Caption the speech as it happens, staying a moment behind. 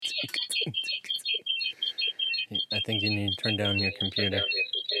think you need to turn down your computer.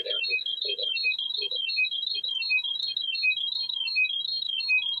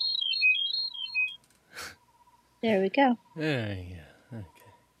 There we go. There you go.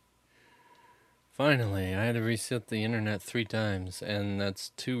 Okay. Finally, I had to reset the internet 3 times, and that's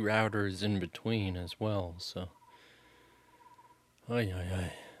 2 routers in between as well, so. Oy, oy,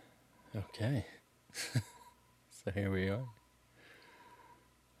 oy. Okay. So here we are.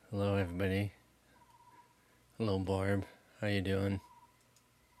 Hello, everybody. Hello, Barb. How you doing?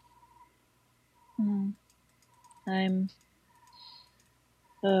 I'm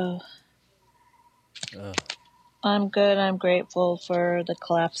good. I'm grateful for the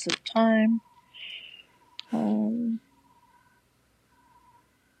collapse of time.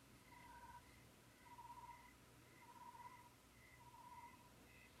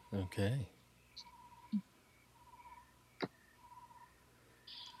 Okay.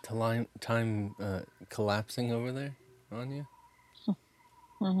 Time collapsing over there on you?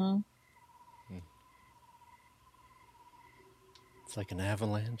 It's like an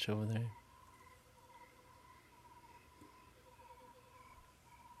avalanche over there.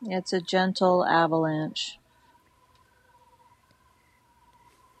 It's a gentle avalanche.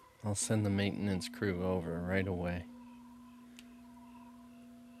 I'll send the maintenance crew over right away.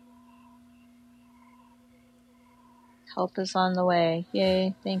 Help is on the way.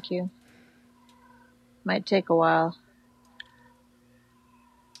 Yay, thank you. Might take a while.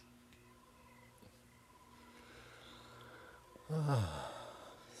 So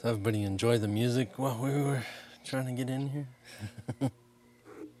everybody enjoy the music while we were trying to get in here?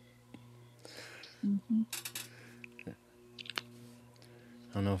 I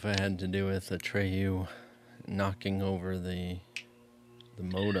don't know if it had to do with Atreyu knocking over the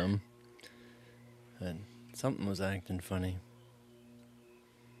modem, but something was acting funny.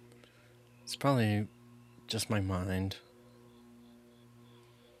 It's probably just my mind.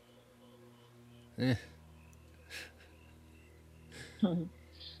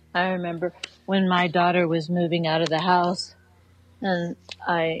 I remember when my daughter was moving out of the house, and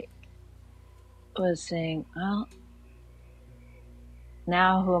I was saying, well,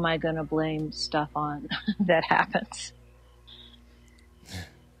 now who am I going to blame stuff on that happens?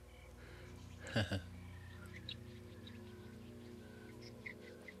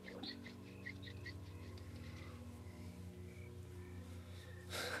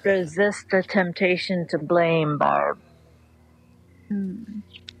 Resist the temptation to blame, Barb. And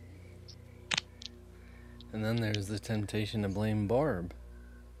then there's the temptation to blame Barb.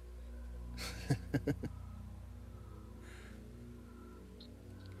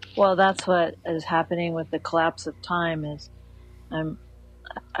 Well, that's what is happening with the collapse of time. Is I'm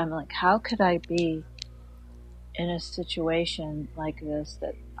like, how could I be in a situation like this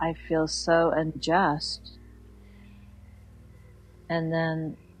that I feel so unjust? And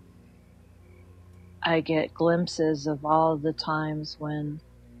then I get glimpses of all the times when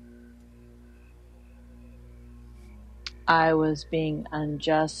I was being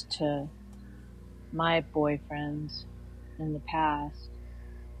unjust to my boyfriends in the past.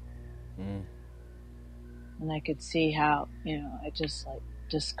 And I could see how, I just like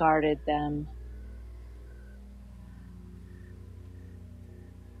discarded them.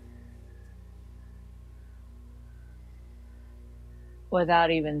 Without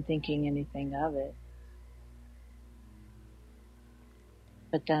even thinking anything of it.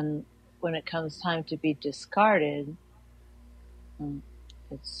 But then when it comes time to be discarded,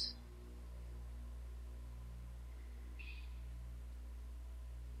 it's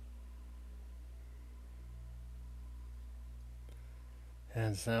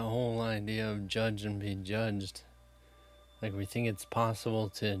It's that whole idea of judge and be judged. Like we think it's possible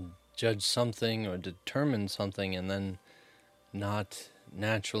to judge something or determine something and then not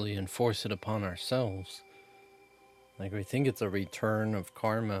naturally enforce it upon ourselves. Like we think it's a return of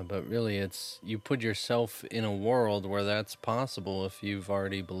karma, but really it's you put yourself in a world where that's possible. If you've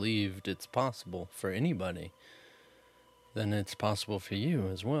already believed it's possible for anybody, then it's possible for you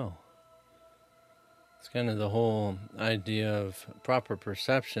as well. It's kind of the whole idea of proper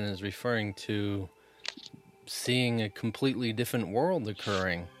perception is referring to seeing a completely different world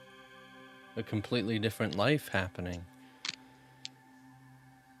occurring, a completely different life happening.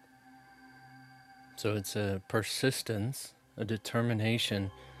 So it's a persistence, a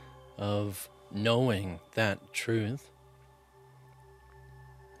determination of knowing that truth,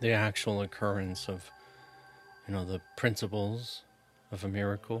 the actual occurrence of, the principles of a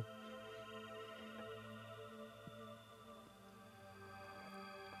miracle.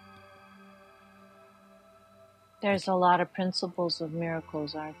 there's a lot of principles of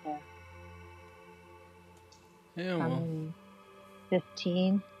miracles, aren't there? Yeah, well, probably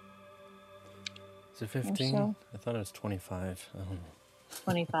 15 is it or 15? so. I thought it was 25. I don't know.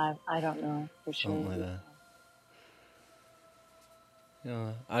 25. I don't know for Something sure. like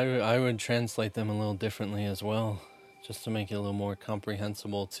that. I would translate them a little differently as well, just to make it a little more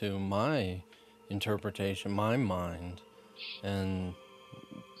comprehensible to my interpretation, my mind. And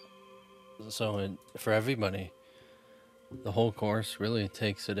so for everybody, the whole course really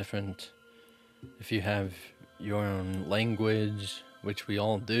takes a different, if you have your own language, which we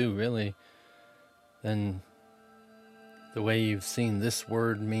all do really, then the way you've seen this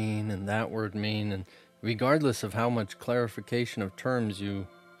word mean and that word mean, and regardless of how much clarification of terms you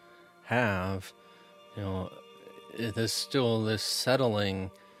have, you know, there's still this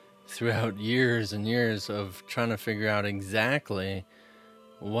settling throughout years and years of trying to figure out exactly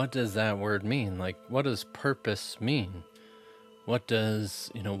what does that word mean? Like, what does purpose mean? What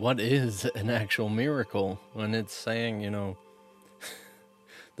does, what is an actual miracle when it's saying,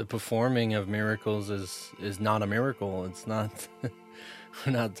 the performing of miracles is not a miracle. It's not,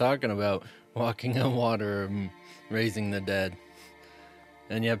 we're not talking about walking on water or raising the dead.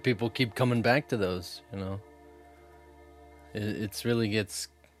 And yet people keep coming back to those, It's really gets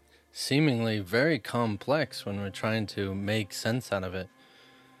seemingly very complex when we're trying to make sense out of it.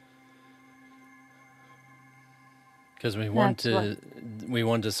 Because That's what. we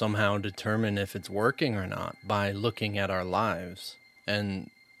want to somehow determine if it's working or not by looking at our lives.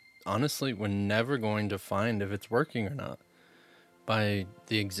 And honestly, we're never going to find if it's working or not by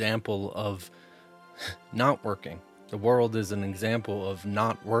the example of not working. The world is an example of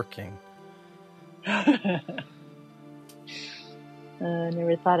not working. I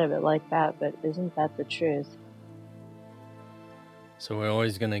never thought of it like that, but isn't that the truth? So we're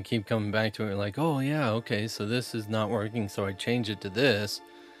always going to keep coming back to it like, oh yeah, okay, so this is not working, so I change it to this.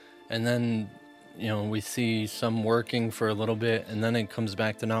 And then, we see some working for a little bit, and then it comes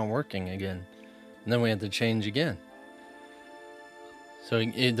back to not working again. And then we have to change again. So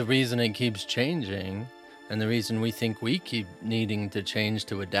the reason it keeps changing, and the reason we think we keep needing to change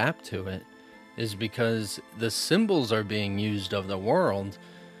to adapt to it, is because the symbols are being used of the world,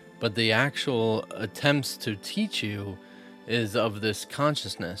 but the actual attempts to teach you is of this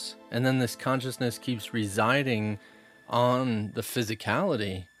consciousness. And then this consciousness keeps residing on the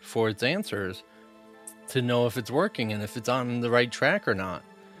physicality for its answers to know if it's working and if it's on the right track or not.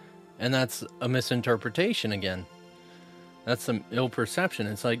 And that's a misinterpretation again. That's some ill perception.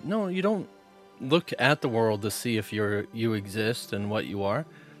 It's like, no, you don't look at the world to see if you exist and what you are.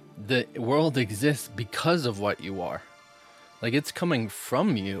 The world exists because of what you are. Like, it's coming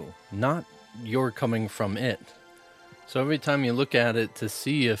from you, not you're coming from it. So every time you look at it to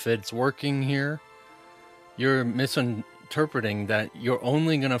see if it's working here, you're misinterpreting that you're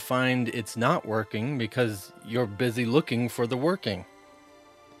only going to find it's not working because you're busy looking for the working.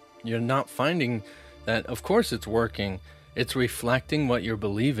 You're not finding that, of course, it's working. It's reflecting what you're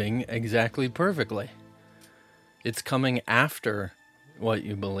believing exactly perfectly. It's coming after what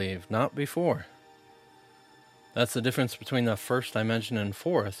you believe, not before. That's the difference between the first dimension and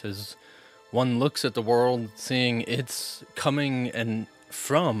fourth, is one looks at the world seeing it's coming and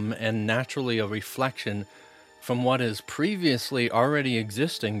from and naturally a reflection from what is previously already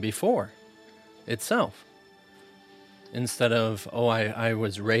existing before itself. Instead of, oh, I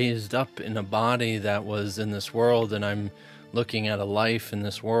was raised up in a body that was in this world, and I'm looking at a life in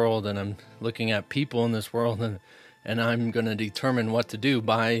this world, and I'm looking at people in this world, and I'm going to determine what to do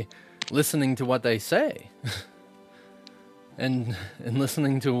by listening to what they say. and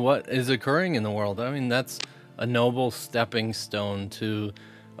listening to what is occurring in the world. I mean, that's a noble stepping stone to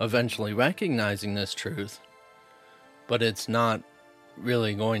eventually recognizing this truth. But it's not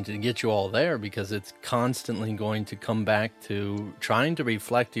really going to get you all there, because it's constantly going to come back to trying to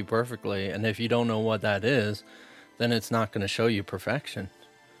reflect you perfectly. And if you don't know what that is, then it's not going to show you perfection.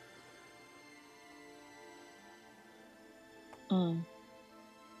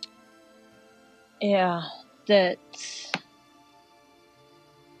 Yeah, that's.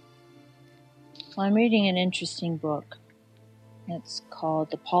 Well, I'm reading an interesting book. It's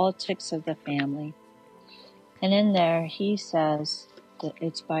called The Politics of the Family. And in there, he says that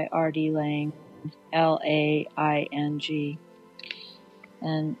it's by R.D. Laing, Laing.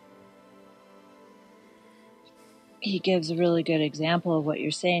 And he gives a really good example of what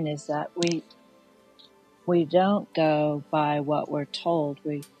you're saying, is that we don't go by what we're told,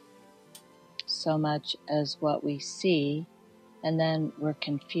 we so much as what we see, and then we're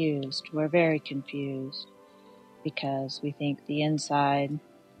confused. We're very confused because we think the inside,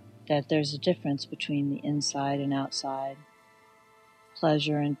 that there's a difference between the inside and outside,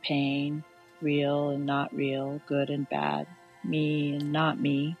 pleasure and pain. real and not real, good and bad, me and not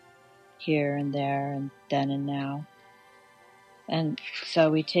me, here and there, and then and now. And so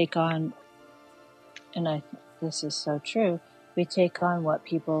we take on, and this is so true, we take on what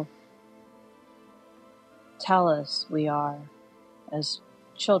people tell us we are as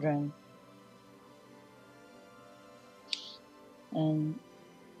children. And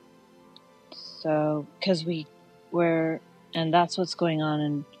so, because and that's what's going on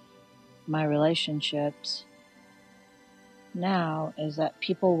in my relationships now, is that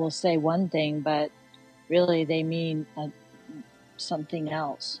people will say one thing, but really they mean something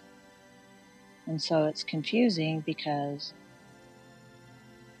else. And so it's confusing because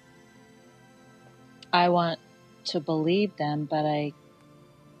I want to believe them,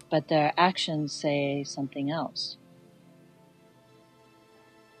 but their actions say something else.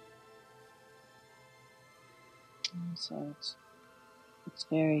 And so it's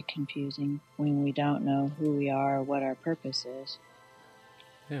very confusing when we don't know who we are or what our purpose is.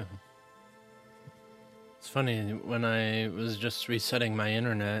 Yeah. It's funny, when I was just resetting my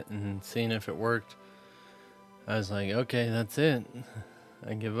internet and seeing if it worked, I was like, okay, that's it.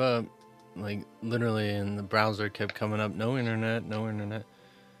 I give up. Like, literally, and the browser kept coming up, no internet, no internet.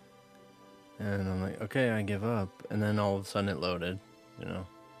 And I'm like, okay, I give up. And then all of a sudden it loaded, you know.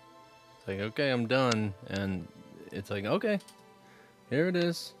 It's like, okay, I'm done. And it's like, okay, here it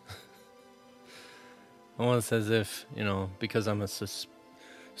is. Almost as if, you know, because I'm a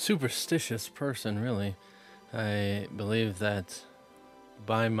superstitious person, really, I believe that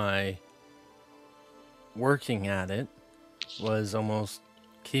by my working at it was almost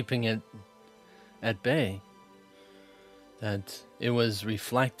keeping it at bay. That it was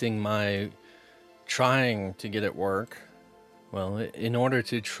reflecting my trying to get it work. Well, in order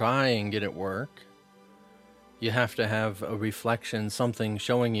to try and get it work, you have to have a reflection, something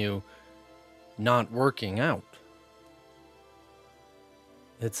showing you not working out.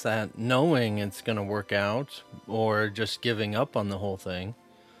 It's that knowing it's going to work out or just giving up on the whole thing,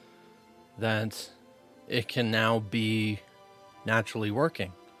 that it can now be naturally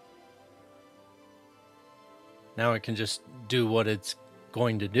working. Now it can just do what it's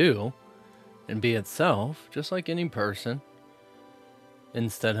going to do and be itself, just like any person,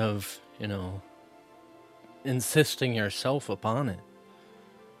 instead of, you know, insisting yourself upon it.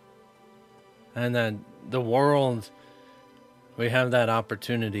 And that the world, we have that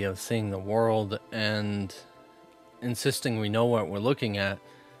opportunity of seeing the world and insisting we know what we're looking at.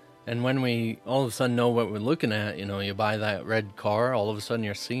 And when we all of a sudden know what we're looking at, you know, you buy that red car, all of a sudden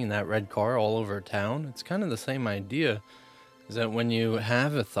you're seeing that red car all over town. It's kind of the same idea, is that when you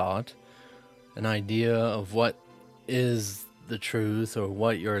have a thought, an idea of what is the truth or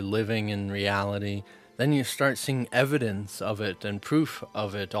what you're living in reality, then you start seeing evidence of it and proof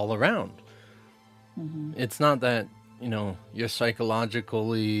of it all around. Mm-hmm. It's not that, you know, you're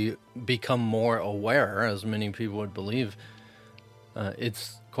psychologically become more aware, as many people would believe.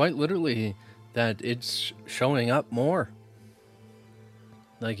 It's quite literally that it's showing up more.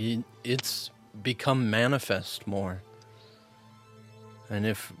 Like, it's become manifest more. And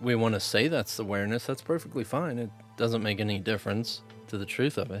if we want to say that's awareness, that's perfectly fine. It doesn't make any difference to the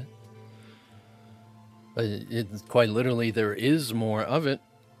truth of it. But it's quite literally, there is more of it,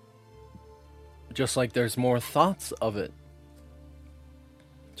 just like there's more thoughts of it.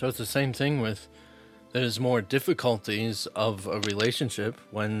 So it's the same thing with, there's more difficulties of a relationship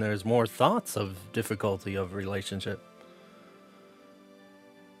when there's more thoughts of difficulty of a relationship.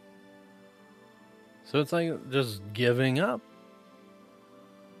 So it's like just giving up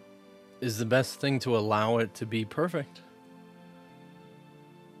is the best thing, to allow it to be perfect.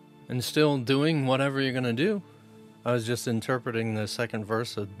 And still doing whatever you're going to do. I was just interpreting the second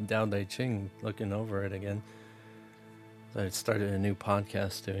verse of Tao Te Ching, looking over it again. I started a new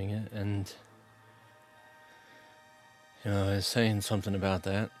podcast doing it, and you know, I was saying something about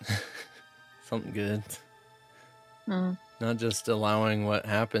that. Something good. Not just allowing what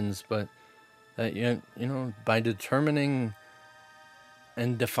happens, but that, you know, by determining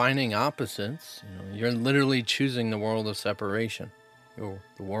and defining opposites, you know, you're literally choosing the world of separation, the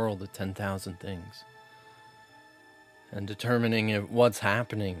world of 10,000 things, and determining what's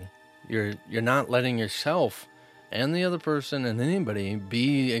happening. You're not letting yourself and the other person and anybody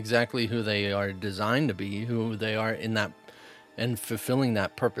be exactly who they are designed to be, who they are in that, and fulfilling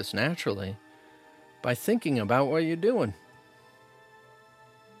that purpose naturally by thinking about what you're doing.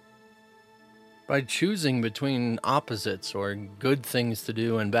 By choosing between opposites, or good things to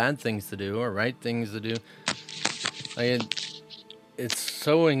do and bad things to do, or right things to do. It's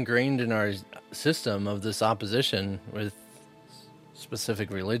so ingrained in our system of this opposition with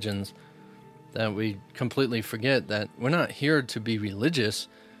specific religions, that we completely forget that we're not here to be religious.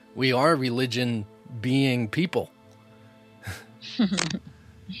 We are religion being people.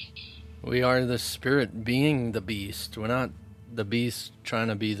 We are the spirit being the beast. We're not the beast trying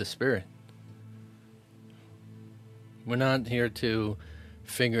to be the spirit. We're not here to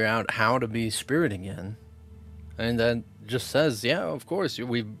figure out how to be spirit again. And that just says, yeah, of course,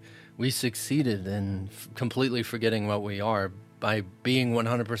 we succeeded in completely forgetting what we are by being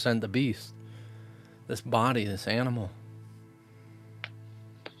 100% the beast. This body, this animal.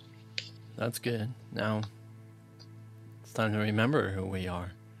 That's good. Now, it's time to remember who we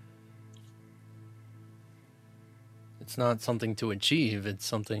are. It's not something to achieve, it's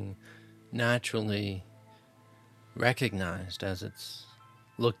something naturally recognized as it's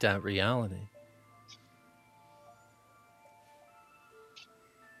looked at reality.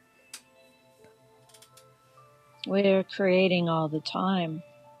 We're creating all the time.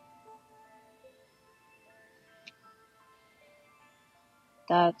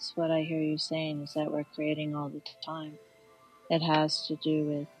 That's what I hear you saying, is that we're creating all the time. It has to do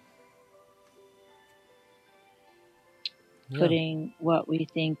with putting what we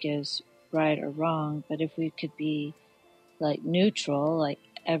think is right or wrong. But if we could be like neutral, like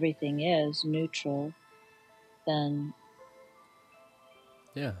everything is neutral, then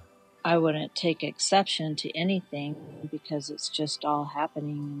I wouldn't take exception to anything, because it's just all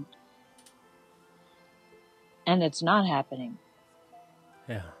happening, and it's not happening.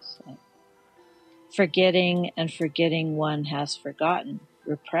 So, forgetting one has forgotten.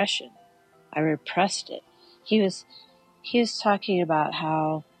 Repression. I repressed it. He was talking about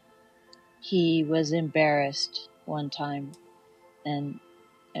how he was embarrassed one time, and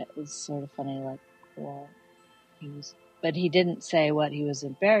it was sort of funny, like, well, but he didn't say what he was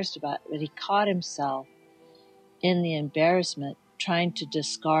embarrassed about, but he caught himself in the embarrassment, trying to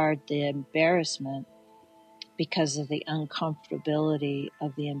discard the embarrassment because of the uncomfortability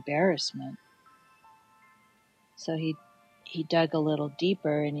of the embarrassment. So he dug a little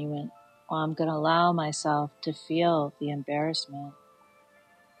deeper, and he went, well, I'm going to allow myself to feel the embarrassment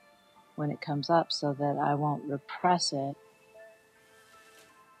when it comes up, so that I won't repress it.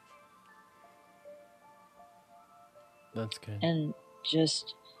 That's good. And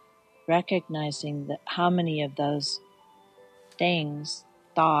just recognizing that how many of those things,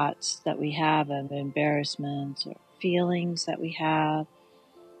 thoughts that we have of embarrassment, or feelings that we have,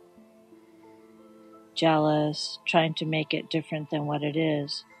 jealous, trying to make it different than what it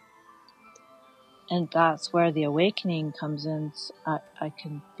is. And that's where the awakening comes in. I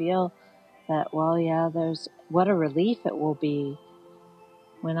can feel that, well, yeah, what a relief it will be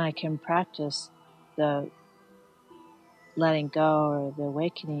when I can practice the letting go, or the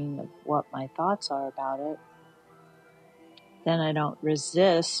awakening of what my thoughts are about it. Then I don't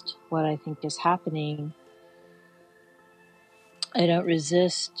resist what I think is happening. I don't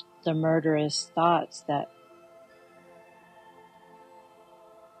resist the murderous thoughts that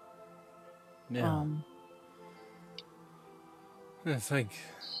it's like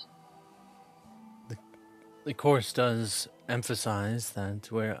the Course does emphasize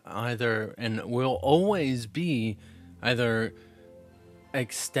that we're either, and will always be, either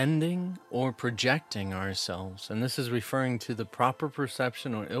extending or projecting ourselves. And this is referring to the proper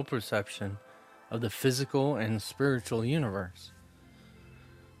perception or ill perception of the physical and spiritual universe.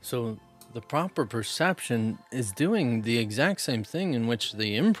 So the proper perception is doing the exact same thing in which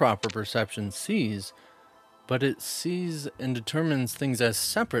the improper perception sees, but it sees and determines things as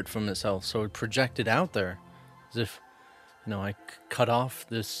separate from itself. So it projected out there, as if, I cut off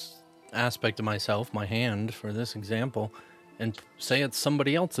this aspect of myself, my hand for this example, and say it's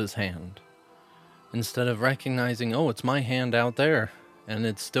somebody else's hand, instead of recognizing, oh, it's my hand out there, and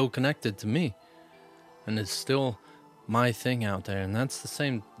it's still connected to me, and it's still my thing out there. And that's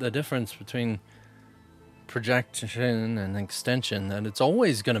the difference between projection and extension, that it's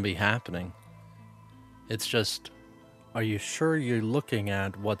always going to be happening. It's just, are you sure you're looking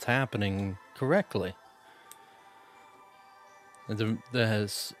at what's happening correctly?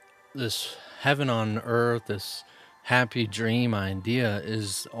 This heaven on earth, this happy dream idea,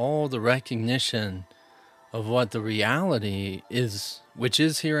 is all the recognition of what the reality is, which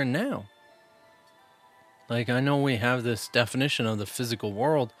is here and now. Like, I know we have this definition of the physical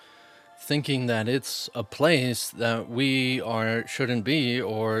world, thinking that it's a place that we shouldn't be,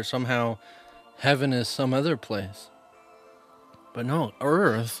 or somehow heaven is some other place. But no,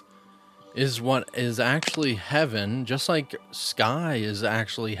 earth is what is actually heaven, just like sky is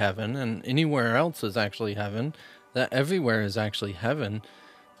actually heaven, and anywhere else is actually heaven, that everywhere is actually heaven,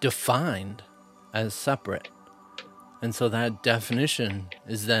 defined as separate. And so that definition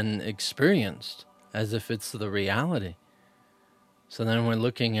is then experienced as if it's the reality. So then we're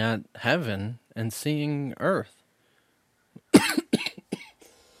looking at heaven and seeing earth.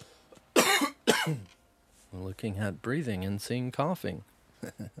 We're looking at breathing and seeing coughing.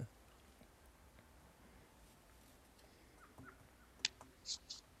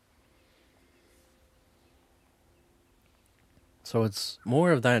 So it's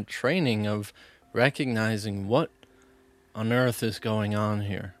more of that training of recognizing what on earth is going on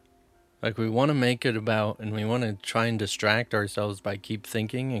here. Like we want to make it about, and we want to try and distract ourselves by keep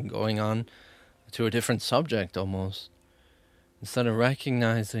thinking and going on to a different subject almost. Instead of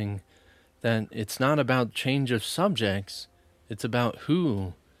recognizing that it's not about change of subjects, it's about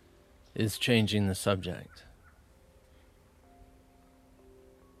who is changing the subject.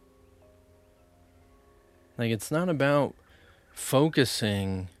 Like it's not about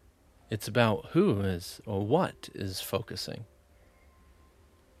focusing, it's about who is or what is focusing.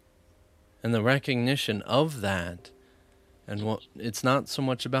 And the recognition of that, and what it's not so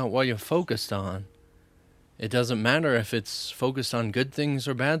much about what you're focused on. It doesn't matter if it's focused on good things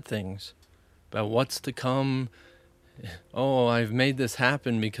or bad things, about what's to come. Oh, I've made this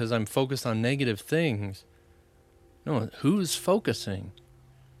happen because I'm focused on negative things. No, who's focusing?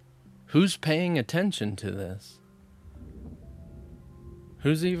 Who's paying attention to this?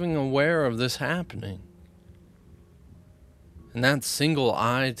 Who's even aware of this happening? And that single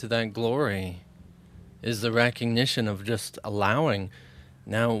eye to that glory is the recognition of just allowing.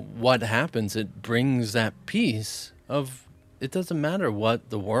 Now, what happens? It brings that peace of, it doesn't matter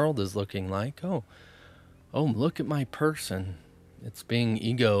what the world is looking like. Oh, look at my person. It's being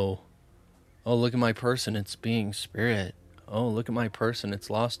ego. Oh, look at my person. It's being spirit. Oh, look at my person. It's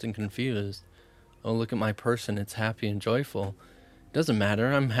lost and confused. Oh, look at my person. It's happy and joyful. Doesn't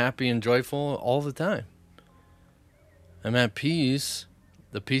matter. I'm happy and joyful all the time. I'm at peace,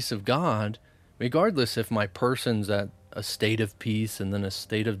 the peace of God, regardless if my person's at a state of peace and then a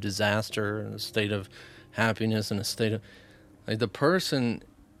state of disaster and a state of happiness and a state of... Like the person,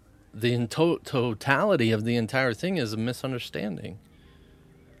 the totality of the entire thing is a misunderstanding.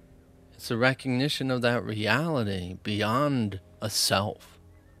 It's a recognition of that reality beyond a self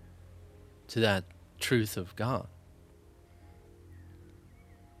to that truth of God.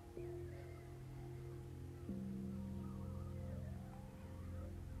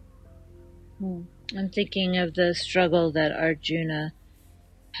 I'm thinking of the struggle that Arjuna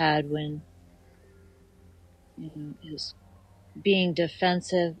had when, is being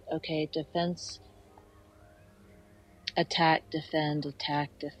defensive. Okay, defense, attack, defend, attack,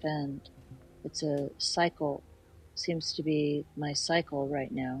 defend. It's a cycle. Seems to be my cycle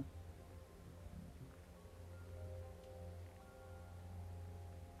right now.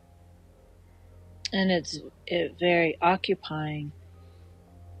 And it's very occupying.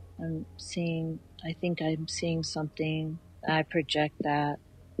 I think I'm seeing something. I project that.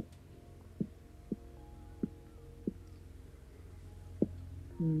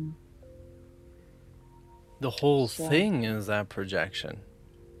 The whole thing is that projection.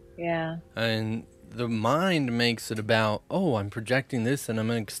 Yeah. And the mind makes it about, oh, I'm projecting this and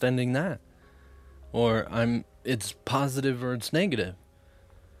I'm extending that. Or it's positive or it's negative.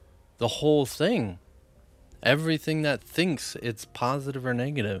 The whole thing. Everything that thinks it's positive or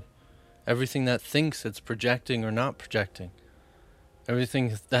negative. Everything that thinks it's projecting or not projecting.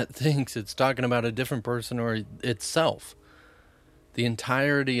 Everything that thinks it's talking about a different person or itself. The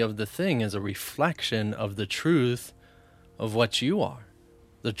entirety of the thing is a reflection of the truth of what you are.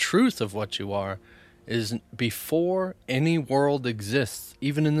 The truth of what you are is before any world exists,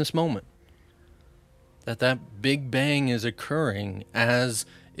 even in this moment. That Big Bang is occurring as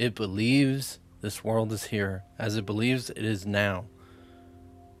it believes this world is here, as it believes it is now.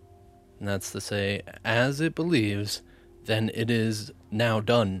 And that's to say, as it believes, then it is now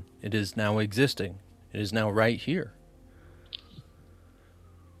done. It is now existing. It is now right here.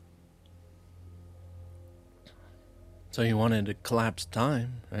 So you wanted to collapse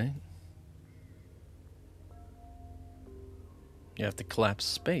time, right? You have to collapse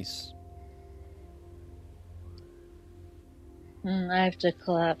space. I have to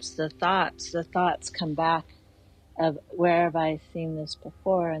collapse the thoughts. The thoughts come back of where have I seen this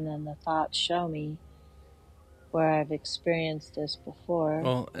before, and then the thoughts show me where I've experienced this before.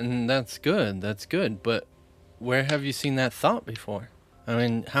 Well, and that's good, but where have you seen that thought before? I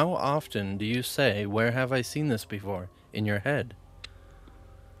mean, how often do you say, where have I seen this before, in your head?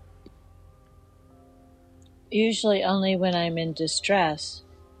 Usually only when I'm in distress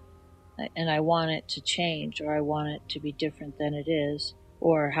and I want it to change, or I want it to be different than it is,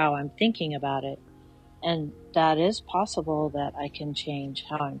 or how I'm thinking about it. And that is possible that I can change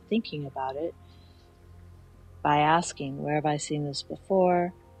how I'm thinking about it by asking, where have I seen this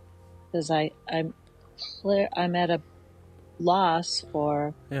before? Because I'm at a loss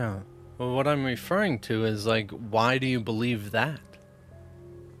for. Yeah. Well, what I'm referring to is like, why do you believe that?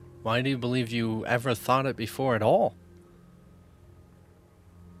 Why do you believe you ever thought it before at all?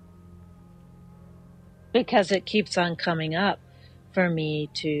 Because it keeps on coming up for me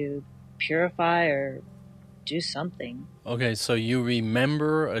to purify or do something. Okay, so you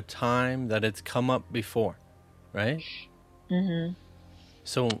remember a time that it's come up before, right? Mm-hmm.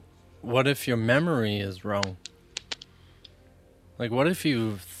 So what if your memory is wrong? Like, what if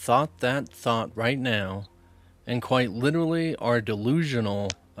you thought that thought right now and quite literally are delusional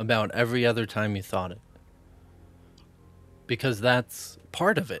about every other time you thought it? Because that's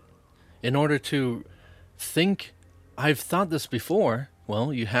part of it. In order to think, I've thought this before,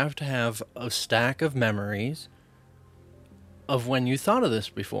 well, you have to have a stack of memories of when you thought of this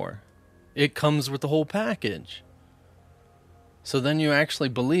before. It comes with the whole package. So then you actually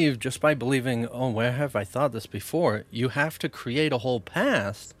believe, just by believing, oh, where have I thought this before? You have to create a whole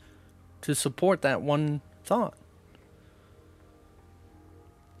past to support that one thought.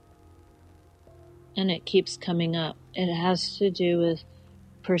 And it keeps coming up. It has to do with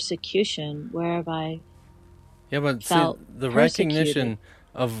persecution. Where have I Yeah, but see, felt the persecuted? recognition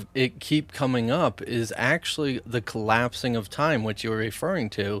of it keep coming up is actually the collapsing of time, which you're referring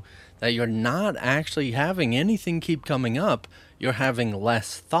to, that you're not actually having anything keep coming up, you're having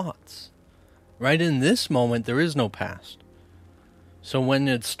less thoughts. Right in this moment, there is no past. So when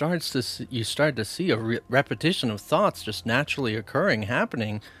it starts to you start to see a repetition of thoughts just naturally occurring,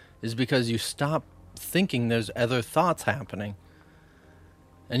 happening, is because you stop thinking there's other thoughts happening.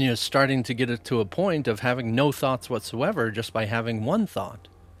 And you're starting to get it to a point of having no thoughts whatsoever just by having one thought.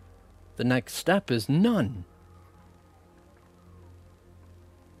 The next step is none.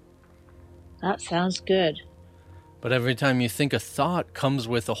 That sounds good. But every time you think a thought comes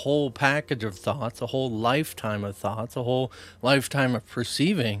with a whole package of thoughts, a whole lifetime of thoughts, a whole lifetime of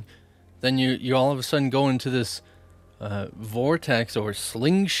perceiving, then you all of a sudden go into this vortex or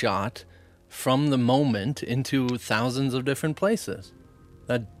slingshot from the moment into thousands of different places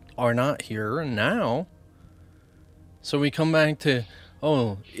that are not here and now. So we come back to,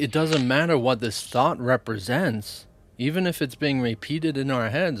 oh, it doesn't matter what this thought represents, even if it's being repeated in our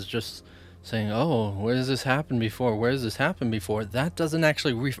heads, just saying, oh, where has this happened before? Where has this happened before? That doesn't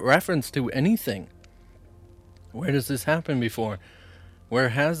actually reference to anything. Where does this happen before? Where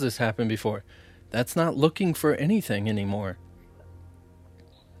has this happened before? That's not looking for anything anymore.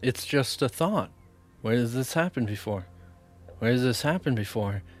 It's just a thought. Where has this happened before? Where has this happened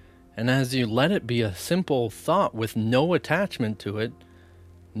before? And as you let it be a simple thought with no attachment to it,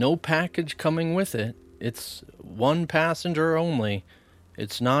 no package coming with it, it's one passenger only.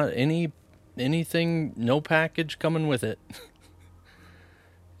 It's not anything, no package coming with it.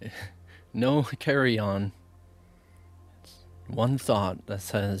 No carry-on. It's one thought that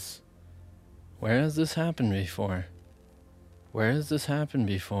says, where has this happened before? Where has this happened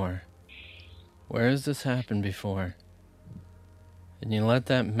before? Where has this happened before? And you let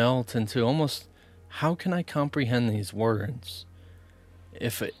that melt into almost, how can I comprehend these words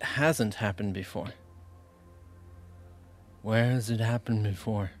if it hasn't happened before? Where has it happened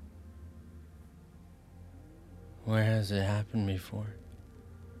before? Where has it happened before?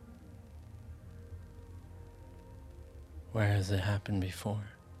 Where has it happened before?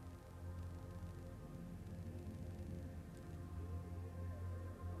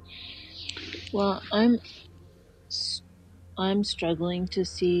 Well, I'm struggling to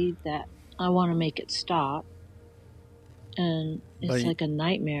see that. I want to make it stop, and it's like a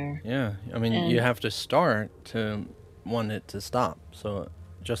nightmare. Yeah, I mean, and you have to start to want it to stop. So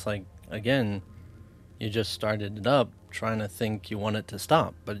just like, again, you just started it up trying to think you want it to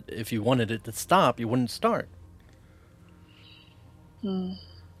stop. But if you wanted it to stop, you wouldn't start.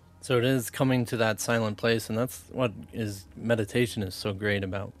 So it is coming to that silent place, and that's what is meditation is so great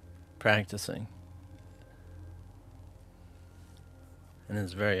about practicing. And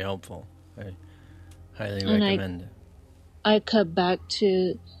it's very helpful. I highly recommend it. I come back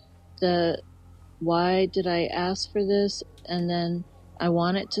to the why did I ask for this, and then I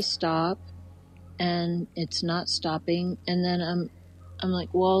want it to stop, and it's not stopping, and then I'm like,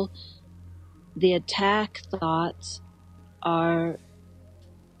 well, the attack thoughts are.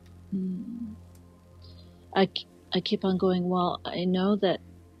 I keep on going, well, I know that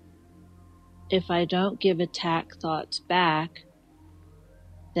if I don't give attack thoughts back,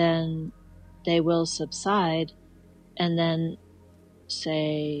 then they will subside, and then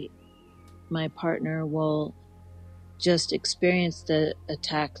say, my partner will just experience the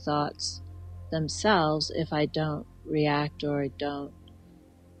attack thoughts themselves if I don't react or I don't,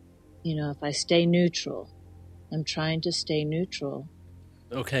 if I stay neutral. I'm trying to stay neutral.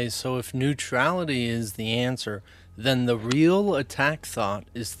 Okay, so if neutrality is the answer, then the real attack thought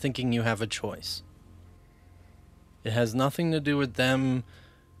is thinking you have a choice. It has nothing to do with them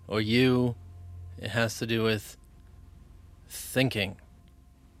or you. It has to do with thinking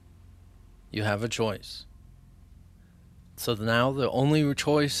you have a choice. So now the only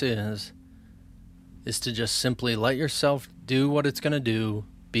choice is to just simply let yourself do what it's going to do,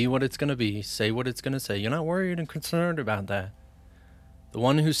 be what it's going to be, say what it's going to say. You're not worried and concerned about that. The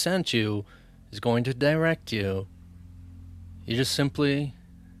one who sent you is going to direct you. You just simply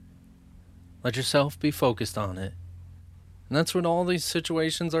let yourself be focused on it. And that's what all these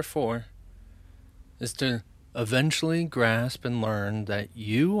situations are for, is to eventually grasp and learn that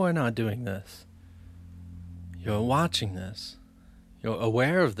you are not doing this. You're watching this. You're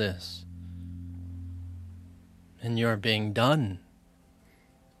aware of this. And you're being done.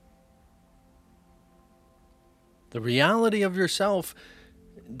 The reality of yourself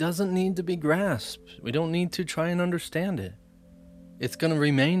doesn't need to be grasped. We don't need to try and understand it. It's going to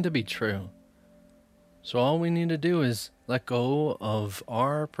remain to be true. So all we need to do is let go of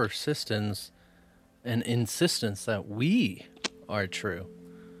our persistence and insistence that we are true.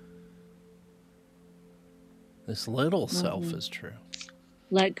 This little self is true.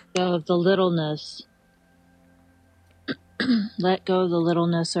 Let go of the littleness. Let go of the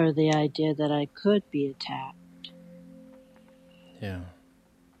littleness or the idea that I could be attacked. Yeah.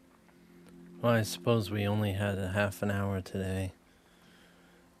 Well, I suppose we only had a half an hour today.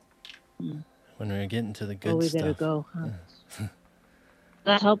 When we were getting to the good stuff. We better go, huh?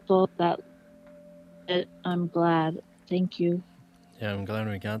 That's helpful. I'm glad. Thank you. Yeah, I'm glad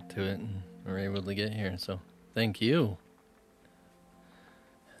we got to it and were able to get here. So thank you.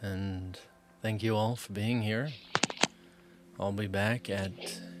 And thank you all for being here. I'll be back at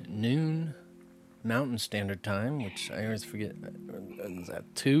noon Mountain Standard Time, which I always forget is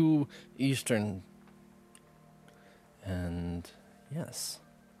at 2 Eastern. And yes,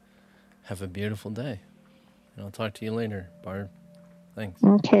 have a beautiful day. And I'll talk to you later, Barb. Thanks.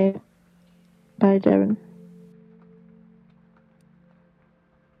 Okay. Bye, Devin.